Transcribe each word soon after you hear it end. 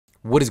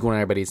What is going on,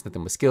 everybody? It's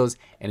Nothing But Skills,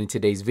 and in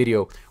today's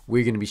video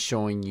we're going to be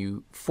showing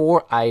you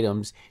 4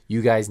 items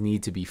you guys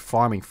need to be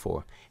farming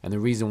for. And the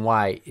reason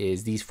why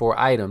is these 4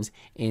 items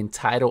in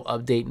Title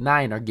Update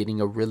 9 are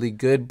getting a really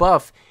good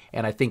buff,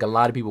 and I think a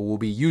lot of people will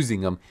be using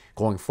them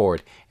going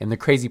forward. And the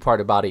crazy part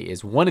about it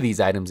is one of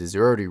these items is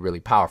already really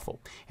powerful,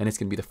 and it's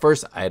going to be the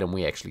first item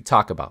we actually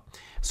talk about.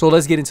 So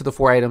let's get into the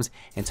 4 items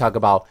and talk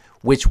about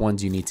which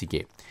ones you need to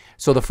get.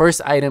 So the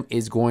first item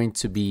is going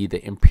to be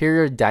the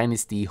Imperial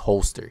Dynasty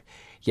holster.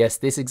 Yes,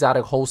 this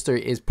exotic holster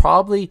is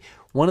probably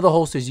one of the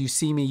holsters you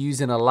see me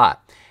using a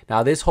lot.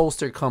 Now, this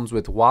holster comes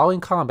with, while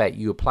in combat,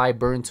 you apply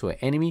burn to an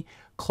enemy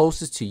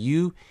closest to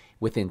you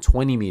within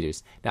 20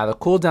 meters. Now, the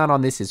cooldown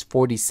on this is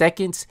 40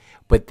 seconds,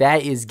 but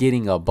that is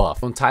getting a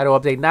buff. On Title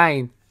Update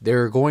 9,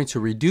 they're going to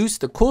reduce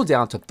the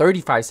cooldown to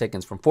 35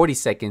 seconds from 40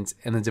 seconds,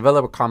 and the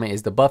developer comment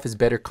is the buff is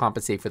better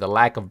compensate for the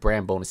lack of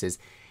brand bonuses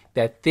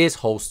that this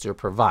holster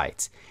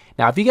provides.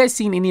 Now, if you guys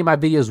seen any of my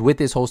videos with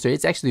this holster,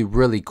 it's actually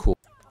really cool.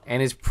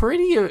 And it's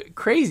pretty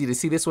crazy to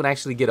see this one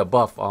actually get a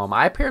buff.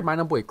 I paired mine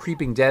up with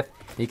Creeping Death.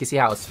 And you can see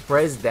how it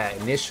spreads that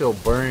initial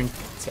burn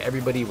to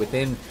everybody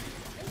within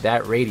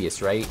that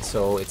radius, right?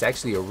 So it's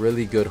actually a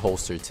really good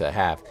holster to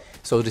have.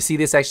 So to see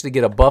this actually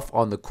get a buff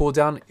on the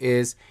cooldown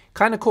is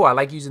kind of cool. I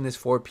like using this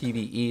for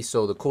PvE.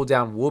 So the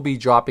cooldown will be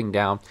dropping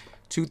down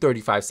to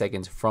 35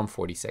 seconds from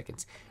 40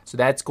 seconds. So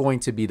that's going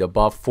to be the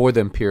buff for the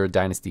Imperial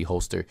Dynasty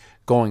holster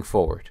going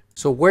forward.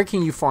 So where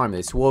can you farm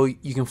this? Well,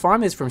 you can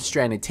farm this from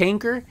Stranded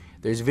Tanker.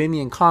 There's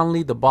Vivian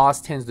Conley. The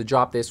boss tends to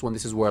drop this one.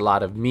 This is where a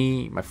lot of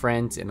me, my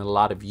friends, and a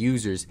lot of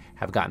users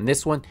have gotten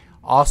this one.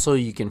 Also,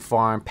 you can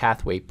farm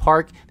Pathway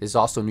Park. There's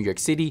also New York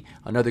City,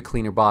 another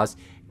cleaner boss,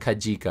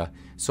 Kajika.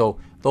 So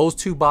those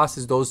 2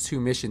 bosses, those 2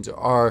 missions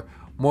are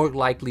more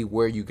likely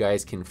where you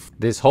guys can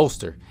this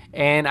holster.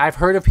 And I've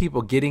heard of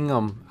people getting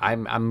them.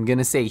 I'm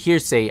gonna say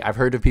hearsay. I've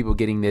heard of people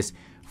getting this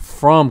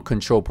from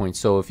control points.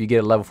 So if you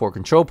get a level 4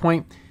 control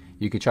point,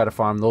 you can try to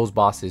farm those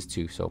bosses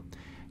too. So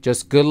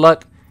just good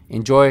luck.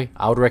 Enjoy.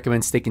 I would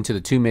recommend sticking to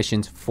the 2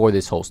 missions for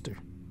this holster.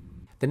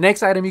 The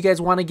next item you guys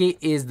want to get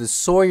is the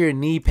Sawyer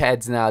knee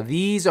pads. Now,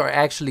 these are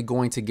actually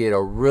going to get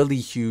a really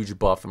huge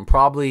buff, and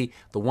probably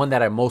the one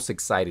that I'm most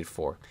excited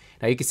for.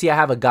 Now, you can see I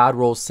have a God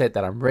Roll set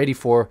that I'm ready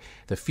for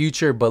the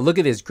future, but look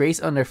at this.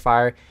 Grace Under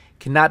Fire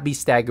cannot be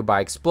staggered by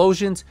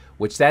explosions,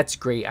 which that's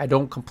great. I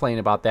don't complain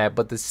about that.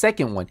 But the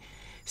second one,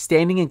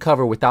 standing in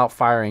cover without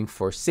firing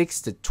for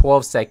 6 to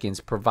 12 seconds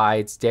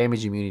provides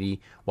damage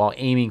immunity while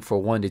aiming for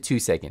 1 to 2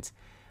 seconds.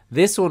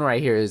 This one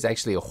right here is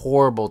actually a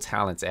horrible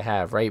talent to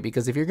have, right?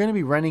 Because if you're going to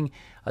be running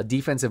a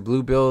defensive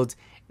blue build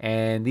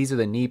and these are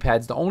the knee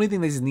pads, the only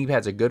thing these knee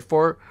pads are good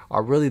for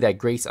are really that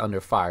Grace Under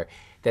Fire.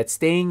 That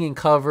staying in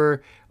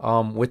cover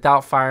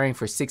without firing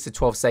for 6 to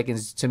 12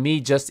 seconds, to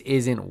me, just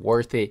isn't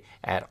worth it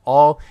at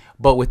all.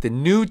 But with the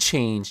new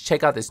change,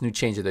 check out this new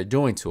change that they're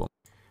doing to them.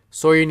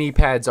 Sawyer knee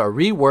pads are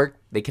reworked.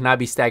 They cannot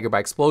be staggered by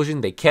explosion.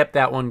 They kept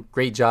that one.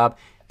 Great job.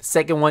 The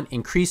second one,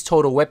 increased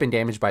total weapon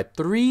damage by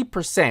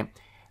 3%.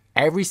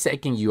 Every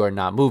second you are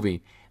not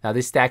moving. Now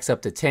this stacks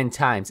up to 10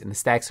 times, and the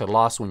stacks are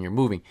lost when you're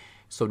moving.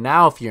 So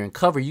now if you're in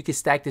cover, you can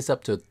stack this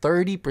up to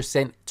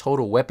 30%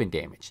 total weapon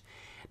damage.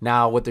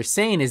 Now what they're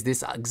saying is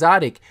this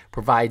exotic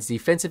provides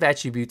defensive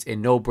attributes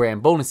and no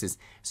brand bonuses.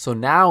 So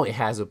now it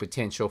has a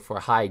potential for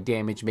high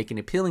damage, making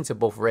it appealing to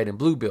both red and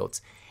blue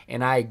builds.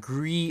 And I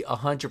agree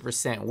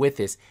 100% with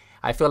this.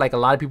 I feel like a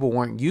lot of people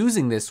weren't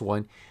using this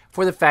one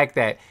for the fact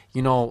that,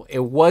 you know, it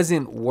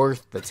wasn't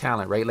worth the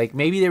talent, right? Like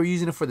maybe they were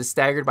using it for the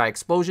staggered by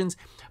explosions,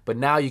 but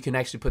now you can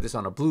actually put this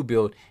on a blue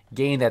build,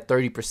 gain that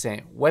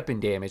 30% weapon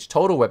damage,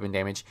 total weapon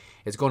damage.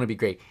 It's going to be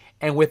great.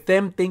 And with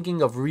them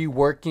thinking of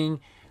reworking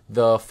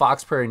the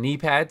Fox Prayer knee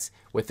pads,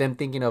 with them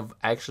thinking of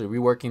actually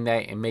reworking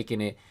that and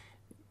making it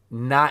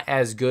not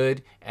as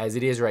good as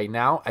it is right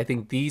now, I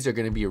think these are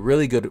going to be a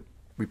really good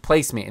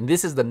replacement. And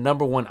this is the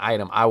 #1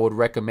 item I would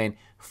recommend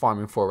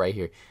farming for right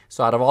here.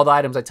 So out of all the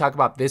items I talk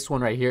about, this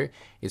one right here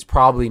is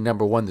probably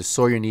 #1, the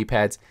Sawyer knee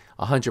pads,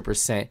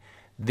 100%.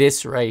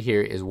 This right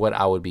here is what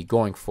I would be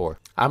going for.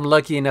 I'm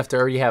lucky enough to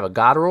already have a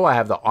God Roll. I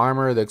have the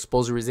armor, the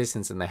explosive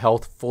resistance, and the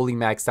health fully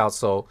maxed out.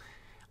 So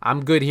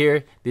I'm good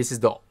here. This is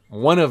the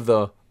one of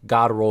the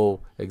God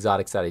Roll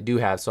exotics that I do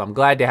have. So I'm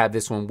glad to have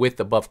this one with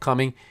the buff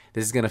coming.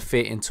 This is going to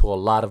fit into a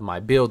lot of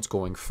my builds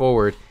going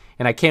forward.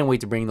 And I can't wait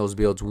to bring those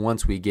builds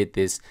once we get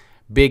this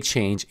big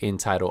change in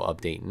Title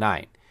Update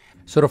 9.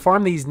 So to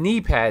farm these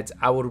knee pads,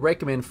 I would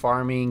recommend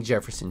farming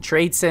Jefferson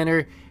Trade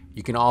Center.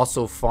 You can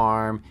also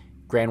farm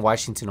Grand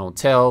Washington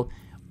Hotel,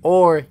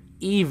 or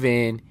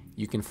even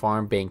you can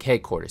farm Bank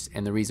Headquarters.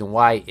 And the reason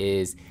why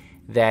is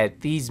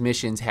that these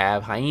missions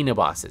have hyena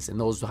bosses, and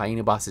those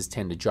hyena bosses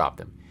tend to drop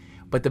them.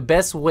 But the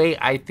best way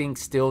I think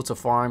still to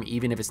farm,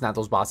 even if it's not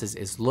those bosses,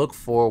 is look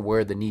for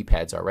where the knee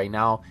pads are. Right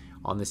now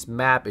on this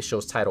map, it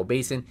shows Tidal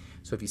Basin.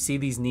 So if you see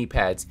these knee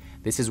pads,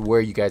 this is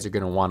where you guys are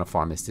going to want to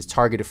farm this. This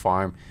targeted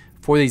farm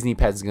for these knee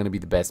pads is going to be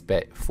the best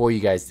bet for you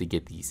guys to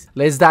get these.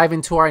 Let's dive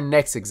into our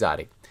next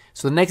exotic.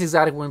 So the next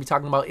exotic we're going to be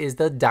talking about is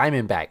the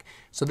Diamondback.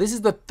 So this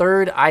is the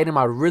third item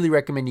I really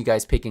recommend you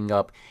guys picking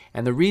up.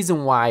 And the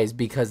reason why is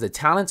because the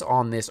talents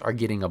on this are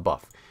getting a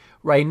buff.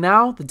 Right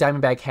now, the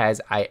Diamondback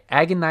has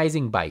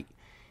Agonizing Bite.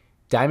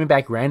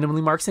 Diamondback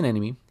randomly marks an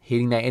enemy.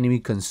 Hitting that enemy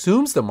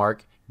consumes the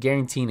mark,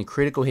 guaranteeing a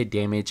critical hit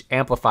damage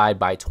amplified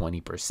by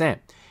 20%.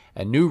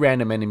 A new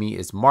random enemy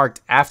is marked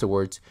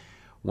afterwards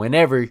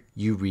whenever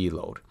you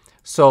reload.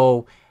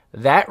 So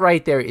that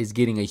right there is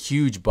getting a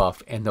huge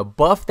buff, and the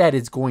buff that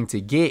it's going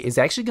to get is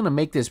actually going to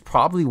make this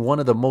probably one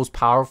of the most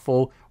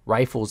powerful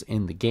rifles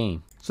in the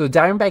game. So the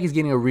Diamondback is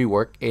getting a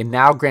rework. It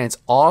now grants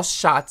all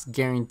shots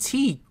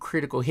guarantee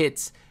critical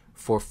hits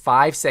for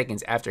 5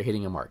 seconds after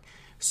hitting a mark.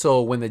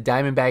 So when the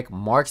Diamondback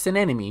marks an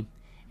enemy,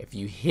 if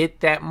you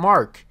hit that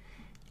mark,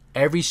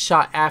 every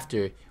shot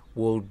after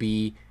will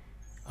be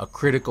a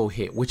critical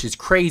hit, which is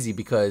crazy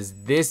because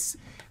this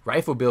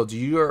rifle build,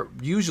 you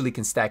usually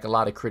can stack a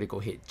lot of critical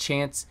hit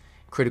chance,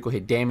 critical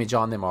hit damage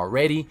on them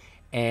already.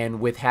 And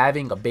with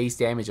having a base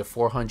damage of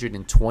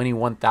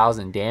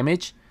 421,000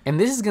 damage, and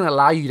this is going to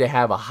allow you to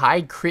have a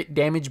high crit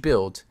damage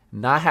build,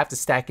 not have to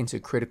stack into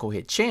critical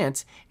hit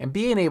chance, and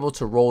being able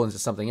to roll into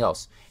something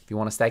else. If you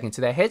want to stack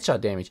into that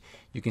headshot damage,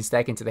 you can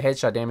stack into the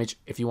headshot damage.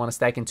 If you want to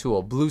stack into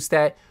a blue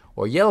stat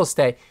or yellow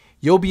stat,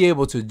 you'll be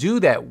able to do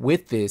that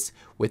with this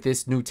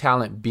new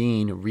talent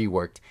being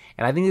reworked.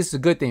 And I think this is a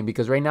good thing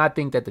because right now I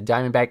think that the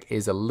Diamondback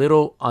is a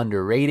little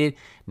underrated.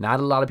 Not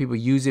a lot of people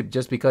use it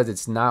just because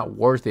it's not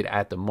worth it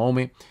at the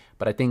moment.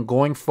 But I think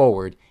going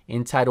forward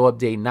in Title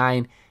Update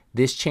 9,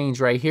 this change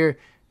right here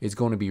is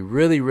going to be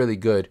really, really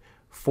good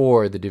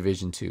for the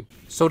Division 2.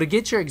 So to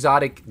get your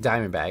exotic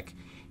Diamondback,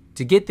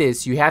 to get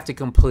this, you have to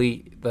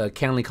complete the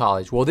Kenley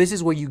College. Well, this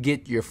is where you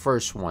get your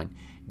first one.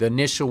 The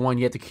initial one,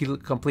 you have to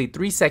complete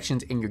 3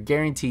 sections and you're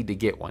guaranteed to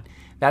get one.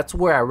 That's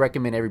where I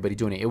recommend everybody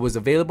doing it. It was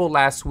available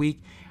last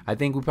week. I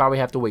think we probably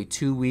have to wait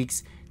 2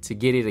 weeks to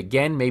get it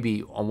again,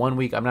 maybe on 1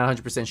 week. I'm not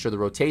 100% sure the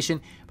rotation,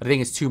 but I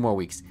think it's 2 more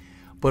weeks.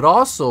 But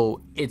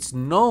also, it's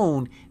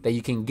known that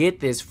you can get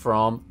this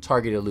from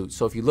targeted loot.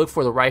 So if you look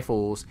for the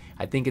rifles,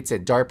 I think it's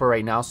at DARPA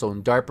right now. So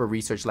in DARPA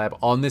Research Lab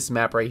on this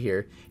map right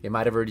here, it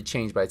might have already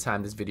changed by the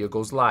time this video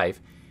goes live.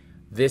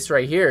 This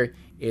right here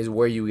is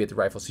where you get the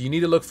rifle. So you need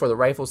to look for the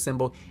rifle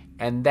symbol,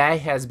 and that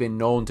has been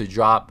known to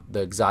drop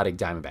the exotic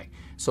Diamondback.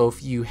 So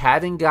if you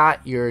haven't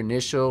got your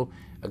initial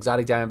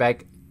exotic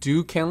Diamondback,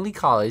 do Kenley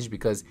College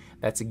because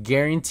that's a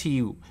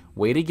guarantee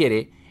way to get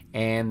it.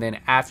 And then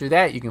after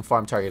that, you can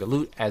farm targeted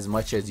loot as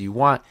much as you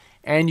want,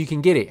 and you can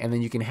get it. And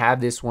then you can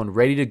have this one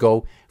ready to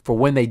go for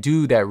when they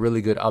do that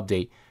really good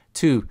update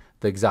to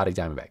the exotic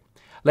Diamondback.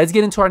 Let's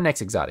get into our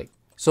next exotic.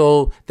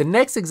 So the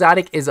next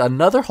exotic is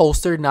another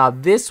holster. Now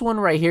this one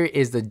right here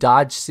is the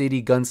Dodge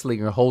City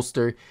Gunslinger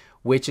holster,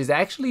 which is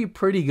actually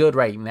pretty good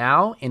right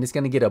now, and it's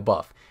going to get a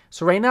buff.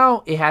 So right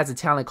now it has a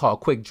talent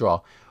called Quick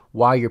Draw.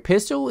 While your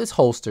pistol is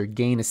holstered,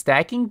 gain a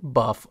stacking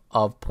buff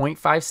of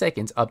 0.5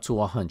 seconds up to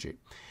 100.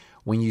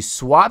 When you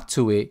swap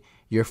to it,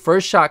 your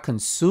first shot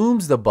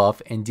consumes the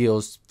buff and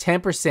deals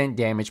 10%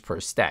 damage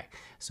per stack.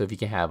 So if you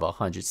can have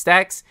 100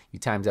 stacks, you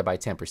times that by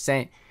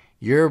 10%,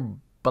 you're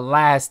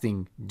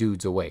blasting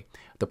dudes away.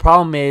 The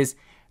problem is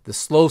the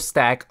slow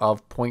stack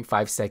of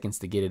 0.5 seconds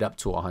to get it up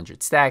to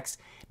 100 stacks.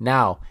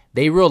 Now,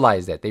 they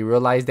realize that.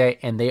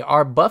 And they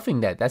are buffing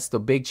that. That's the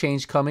big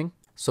change coming.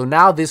 So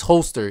now this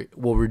holster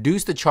will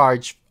reduce the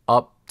charge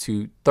up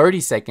to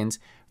 30 seconds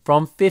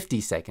from 50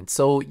 seconds.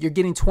 So you're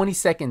getting 20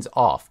 seconds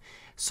off.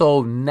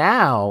 So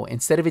now,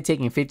 instead of it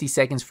taking 50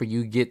 seconds for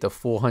you to get the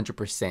full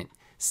 100%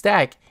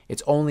 stack,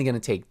 it's only going to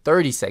take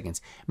 30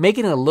 seconds,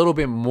 making it a little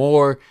bit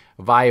more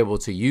viable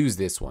to use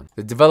this one.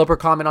 The developer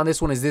comment on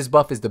this one is this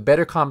buff is to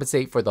better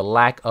compensate for the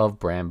lack of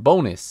brand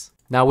bonus.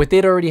 Now, with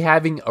it already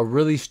having a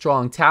really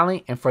strong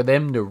talent and for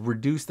them to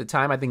reduce the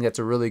time, I think that's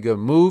a really good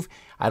move.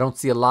 I don't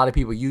see a lot of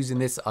people using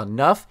this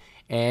enough.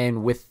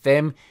 And with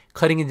them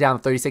cutting it down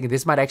to 30 seconds,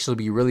 this might actually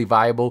be really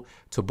viable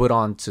to put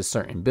on to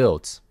certain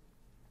builds.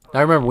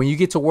 Now remember, when you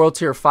get to World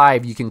Tier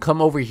 5, you can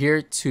come over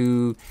here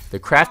to the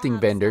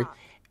crafting vendor,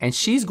 and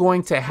she's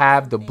going to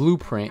have the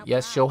blueprint.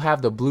 Yes, she'll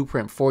have the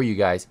blueprint for you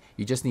guys.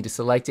 You just need to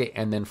select it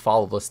and then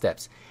follow the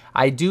steps.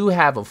 I do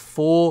have a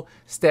full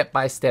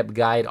step-by-step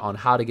guide on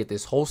how to get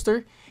this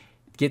holster.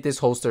 Get this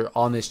holster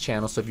on this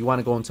channel. So if you want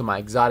to go into my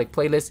exotic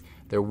playlist,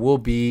 there will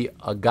be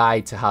a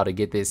guide to how to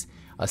get this,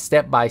 a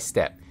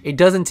step-by-step. It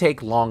doesn't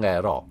take long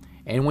at all.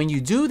 And when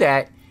you do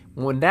that,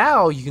 well,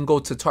 now you can go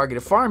to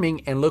targeted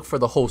farming and look for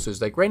the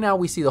holsters. Like right now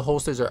we see the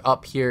holsters are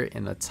up here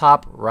in the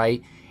top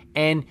right.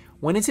 And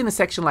when it's in a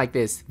section like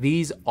this,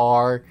 these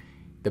are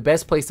the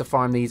best place to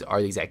farm. These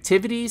are these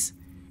activities,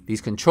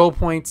 these control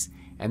points,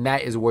 and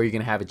that is where you're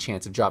going to have a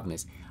chance of dropping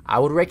this. I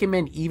would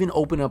recommend even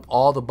open up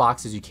all the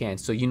boxes you can.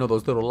 So you know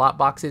those little lot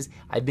boxes,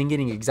 I've been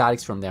getting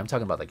exotics from there. I'm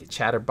talking about like a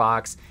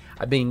chatterbox.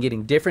 I've been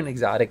getting different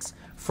exotics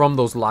from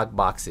those lock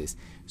boxes.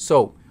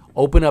 So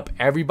open up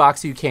every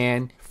box you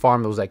can,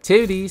 farm those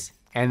activities,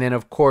 and then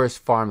of course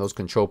farm those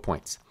control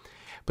points.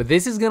 But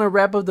this is going to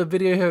wrap up the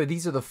video here.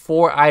 These are the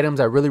 4 items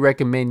I really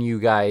recommend you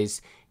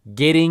guys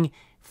getting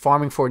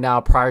farming for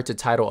now prior to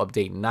title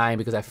update 9,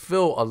 because I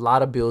feel a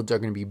lot of builds are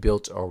going to be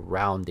built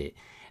around it.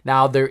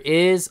 Now, there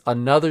is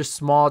another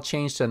small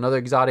change to another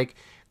exotic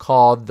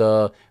called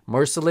the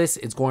Merciless.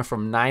 It's going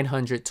from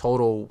 900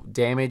 total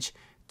damage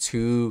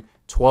to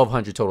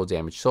 1200 total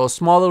damage. So a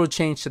small little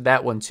change to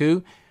that one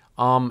too.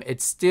 I'm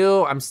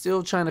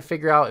still trying to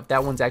figure out if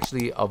that one's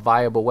actually a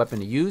viable weapon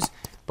to use.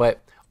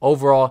 But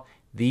overall,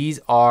 these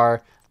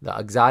are the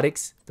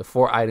exotics, the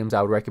 4 items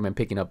I would recommend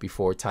picking up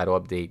before title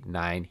update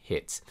 9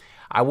 hits.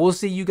 I will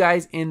see you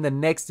guys in the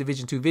next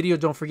Division 2 video.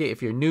 Don't forget,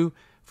 if you're new,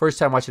 first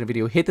time watching a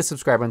video, hit the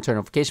subscribe button, turn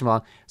notification bell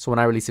on, so when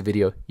I release a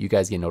video, you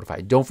guys get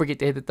notified. Don't forget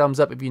to hit the thumbs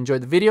up if you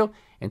enjoyed the video.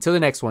 Until the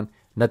next one,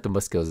 nothing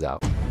but skills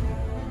out.